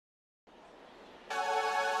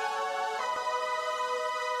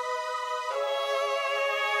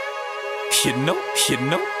You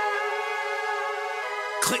know.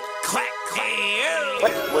 Click, clack, yeah.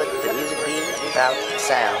 What would the music be without the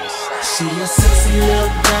sounds? She a sexy little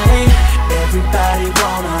thing, everybody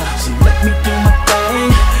wanna. She let me do my thing,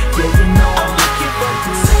 yeah you know I'm looking for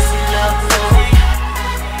you. Sexy little thing,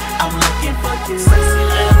 I'm looking for you. Sexy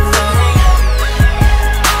little thing,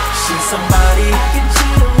 she's somebody I can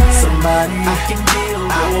chill with, somebody I can deal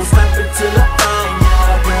with. I won't stop until I find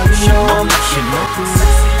ya, girl you know I'm looking for you.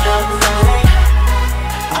 Sexy little thing,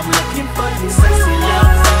 I'm looking for you. Sexy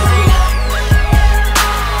little thing,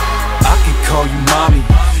 I can call you mommy,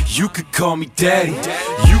 you could call me daddy.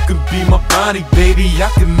 You can be my body, baby, I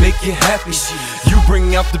can make you happy. You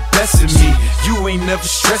bring out the best in me, you ain't never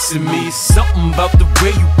stressing me. It's something about the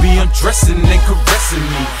way you be undressing and caressing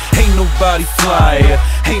me. Ain't nobody flyer,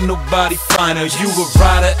 ain't nobody finer. You a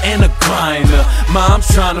rider and a grinder, I'm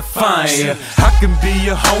trying to find ya. I can be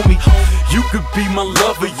your homie, you could be my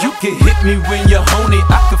lover. You can hit me when you're horny,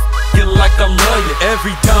 I can you like I love you.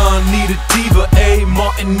 Every Don need a diva, A.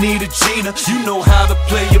 Martin need a Gina. You know how to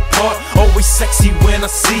play your part, always sexy when I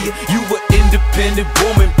see you. You an independent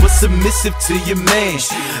woman, but submissive to your man.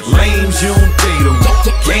 Lames, you don't date them,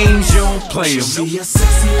 games, you don't play them. she a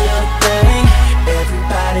sexy little thing,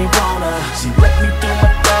 everybody wanna. She let me do my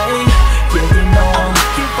thing, yeah you know I'm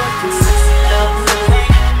looking for you. Sexy little thing,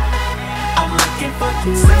 I'm looking for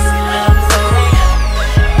you. Sexy little thing,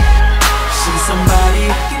 she's somebody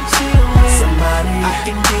I can chill with, somebody I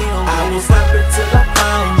can deal with. I will stop it till I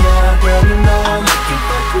find ya, girl you know I'm looking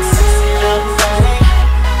for you. Sexy little thing,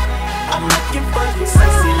 I'm looking for you.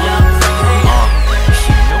 Sexy little thing,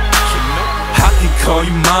 I can call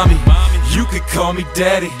you mommy, you could call me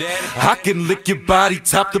daddy. I can lick your body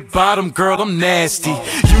top to bottom, girl, I'm nasty.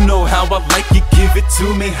 You know how I like it, give it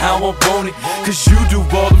to me how I want it. Cause you do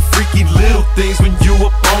all them freaky little things when you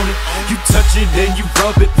up on it. You touch it and you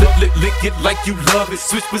rub it, lick it like you love it.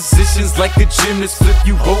 Switch positions like a gymnast, flip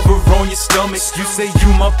you over on your stomach. You say you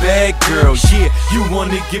my bad girl, yeah, you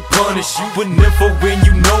wanna get punished. You would never win,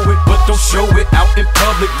 you know it, but don't show it out in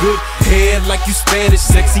public. Good hair like you Spanish,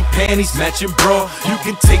 sexy panties matching bra. You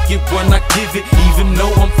can take it when I give it, even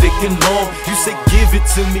though I'm thick and long. You say give it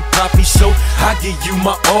to me, poppy, so I give you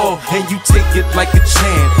my all, and you take it like a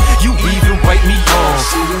champ. You even wipe me off.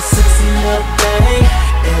 she a sexy little thing,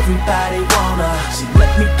 everybody wanna. She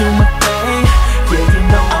let me do my thing, yeah you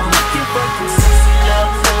know I'm looking for you. Sexy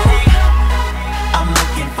little thing, I'm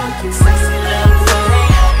looking for you. Sexy little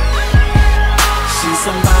thing, she's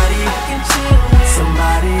somebody I can chill with,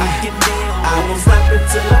 somebody I can deal with. I won't stop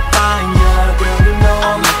until I find ya, girl you know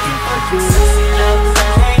I'm looking for you. Sexy little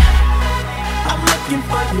thing, I'm looking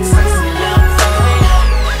for you. Sexy little thing,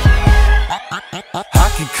 I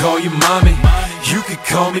can call you mommy, you can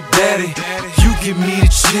call me daddy. You give me the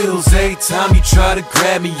chills every time you try to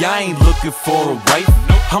grab me. I ain't looking for a wife,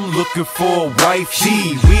 I'm looking for a wife.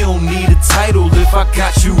 Gee, we don't need a title if I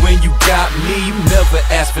got you and you got me. You never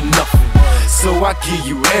ask for nothing, so I give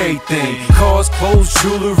you everything. Cars, clothes,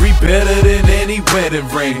 jewelry, better than any wedding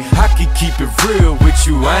ring. I can keep it real with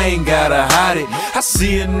you, I ain't gotta hide it. I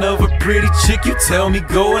see another pretty chick, you tell me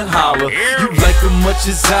go and holler. You like her much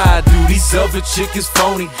as I do, these other chickens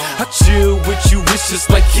phony. I chill with you, it's just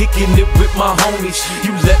like kicking it with my homies.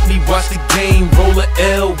 You let me watch the game, roll a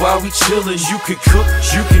L while we chillin'. You can cook,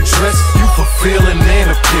 you can dress, you fulfillin'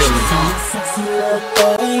 and appealing. sexy little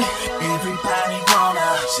thing, everybody wanna.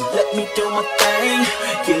 She let me do my thing,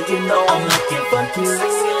 yeah you know I'm looking for you.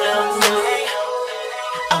 Sexy little thing,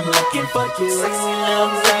 I'm looking for you. Sexy little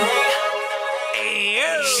thing,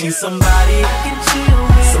 she's somebody I can chill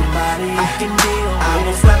with, somebody I can deal with. I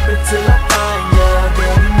won't stop until I find